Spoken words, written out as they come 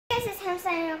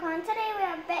Tycoon. Today we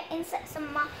are back in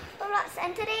some more Roblox,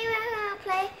 and today we're gonna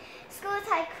play School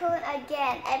Tycoon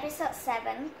again, episode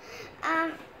 7.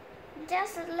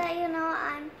 Just to let you know,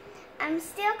 I'm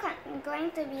still going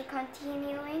to be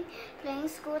continuing playing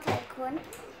School Tycoon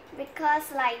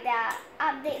because like there are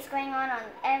updates going on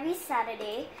every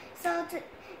Saturday. So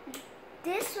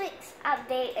this week's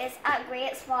update is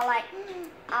upgrades for like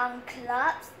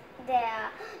clubs. There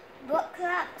are book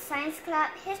club, science club,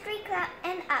 history club,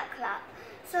 and art club.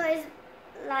 So it's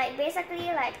like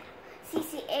basically like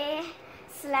CCA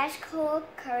 /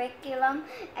 co-curriculum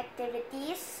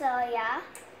activities. So yeah.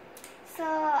 So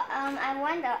I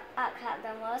want the art club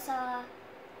the most. So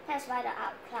that's why the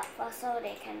art club first, so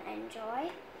they can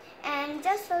enjoy. And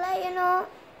just to let you know,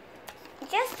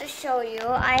 just to show you,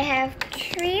 I have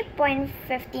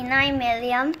 3.59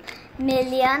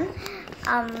 million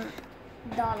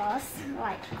dollars,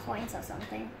 like coins or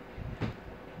something.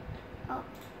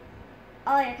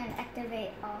 Oh, you can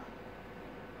activate all.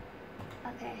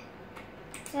 Okay,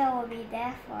 so it will be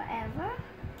there forever.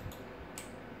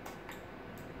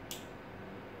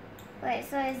 Wait,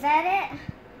 so is that it?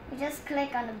 You just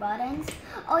click on the buttons.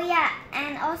 Oh yeah,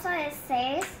 and also it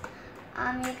says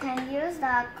you can use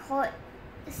the code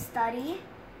study.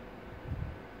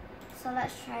 So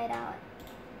let's try it out.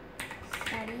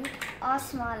 Study, all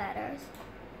small letters.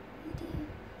 Redeem.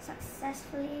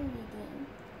 Successfully redeemed.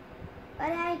 What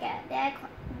did I get? Did I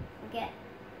get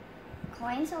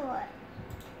coins or what?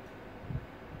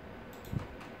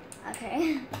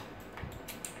 Okay.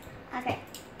 Okay.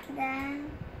 Then,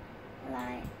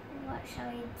 like, what shall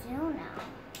we do now?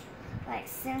 Like,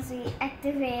 since we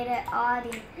activated all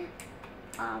the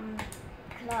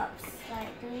clubs,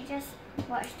 like, do we just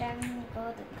watch them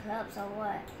go to clubs or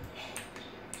what?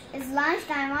 It's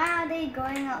lunchtime. Why are they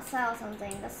going outside or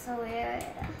something? That's so weird.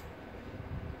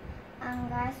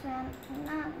 Guys, we're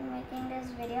not making this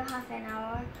video half an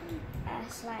hour,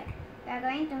 as like we're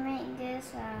going to make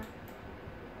this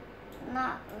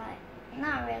not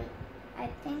really. I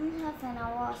think half an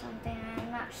hour or something.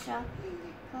 I'm not sure,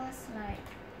 cause like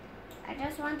I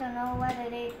just want to know whether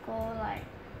they go like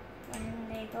when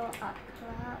they go art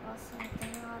club or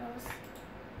something. All those.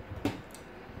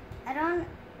 I don't.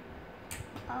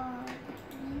 Oh, that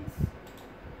means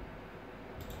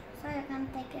so you can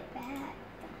take it back.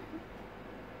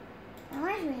 And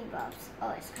where's Rebuffs? Oh,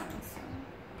 it's coming soon.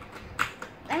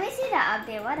 Let me see the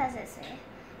update. What does it say?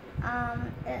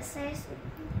 It says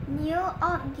new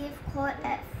alt gift code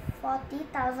at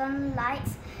 40,000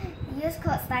 likes. Use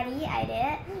code study. I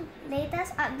did.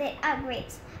 Latest update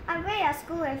upgrades. Upgrade your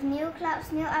school with new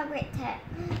clubs, new upgrade tab.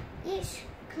 Each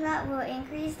club will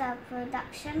increase the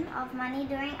production of money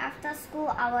during after school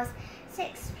hours,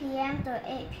 6 p.m. to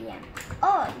 8 p.m.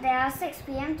 Oh, there are 6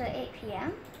 p.m. to 8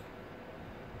 p.m.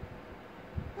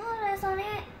 No, there's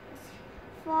only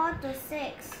 4 to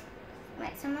 6.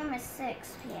 Maximum is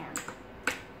 6 p.m.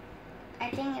 I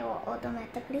think it will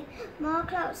automatically. More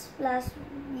clubs plus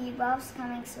rebuffs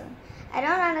coming soon. I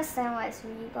don't understand why it's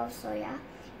rebuffs, so yeah.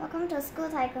 Welcome to School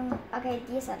Tycoon. Okay,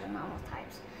 these are the normal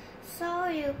types. So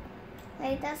you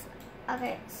latest.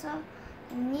 Okay, so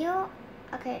new.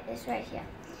 Okay, it's right here.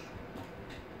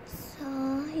 So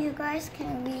you guys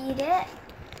can read it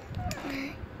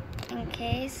in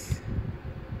case.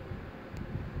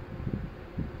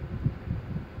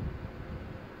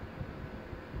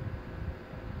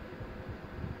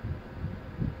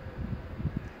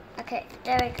 Okay,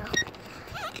 there we go.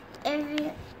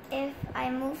 If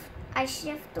I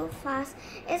shift too fast,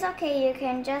 it's okay. You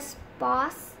can just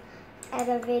pause at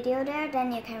the video there,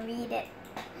 then you can read it.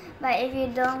 But if you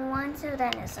don't want to,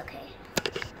 then it's okay.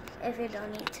 If you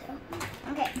don't need to.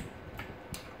 Okay.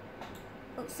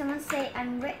 Oops, someone say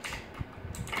I'm rich.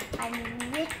 I'm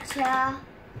richer.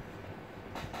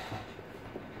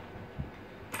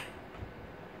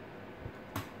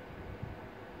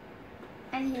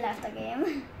 And he left the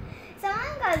game.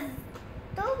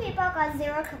 Two people got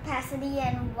 0 capacity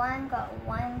and one got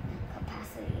 1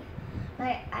 capacity.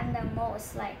 Like I'm the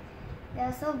most, like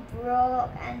they're so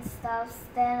broke and stuff,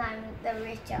 then I'm the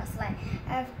richest. Like I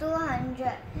have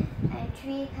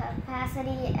 203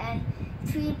 capacity and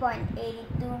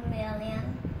 3.82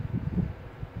 million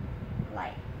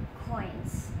like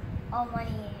coins or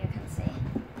money, you can say.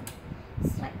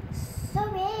 It's like so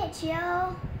rich,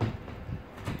 yo.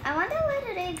 I wonder where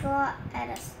do they go at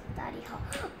a study hall.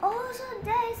 Oh, so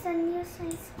there is a new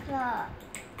science club.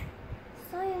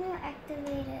 So you need to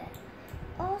activate it.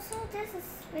 Also, this is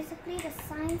basically the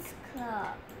science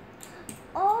club.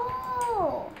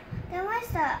 Oh, then where's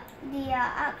the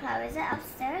art club? Is it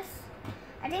upstairs?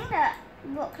 I think the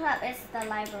book club is the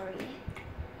library.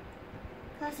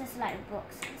 Because it's like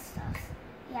books and stuff.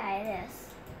 Yeah, it is.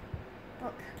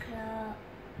 Book club.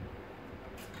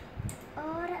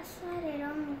 Oh, that's why they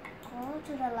don't go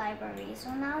to the library.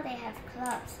 So now they have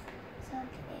clubs. So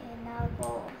they now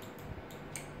go.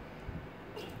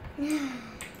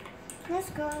 Let's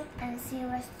go and see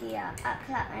what's the art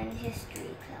club and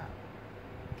history club.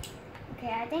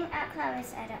 Okay, I think art club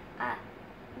is at the art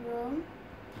room.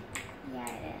 Yeah,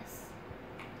 it is.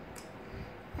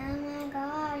 Oh my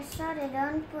gosh, so they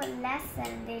don't put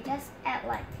lesson, they just add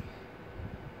like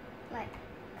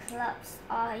clubs,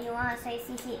 or you want to say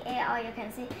CCA, or you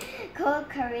can say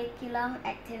co-curriculum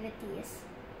activities.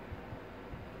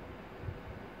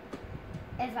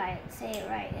 If I say it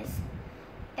right,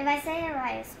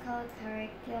 it's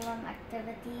co-curriculum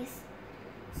activities.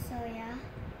 So yeah.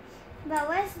 But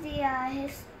where's the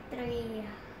history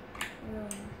room?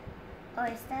 Oh,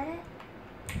 is that it?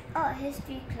 Oh,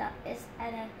 history club is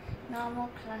at a normal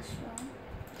classroom.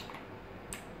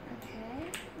 Okay,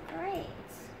 great.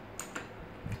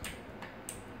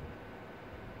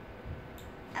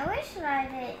 I wish like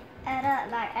they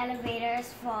added like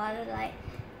elevators for like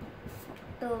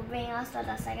to bring us to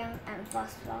the second and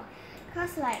first floor.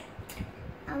 Cause like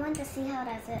I want to see how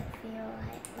does it feel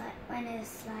like when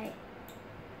it's like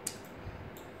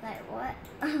what?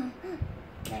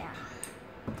 Yeah.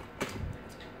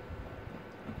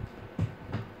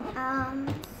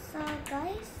 So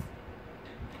guys,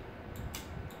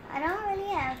 I don't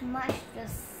really have much to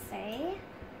say.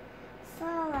 So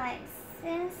like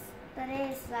since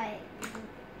today is like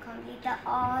completed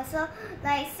all, so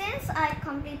like since I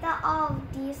completed all of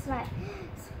these like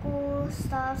school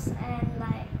stuffs and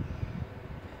like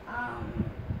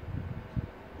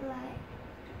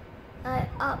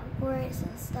upgrades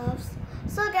and stuff.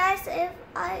 So guys, if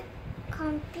I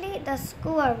complete the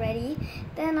school already,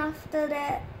 then after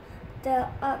that the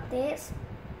updates,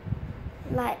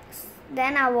 like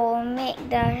then I will make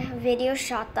the video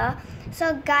shorter.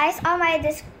 So guys, all my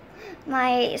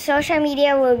social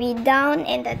media will be down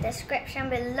in the description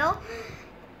below.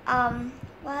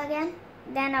 What again?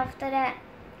 Then after that,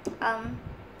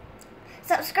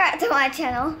 subscribe to my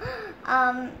channel.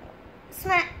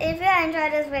 If you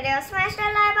enjoyed this video, smash the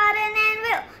like button and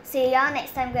we'll see y'all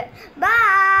next time.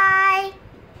 Goodbye.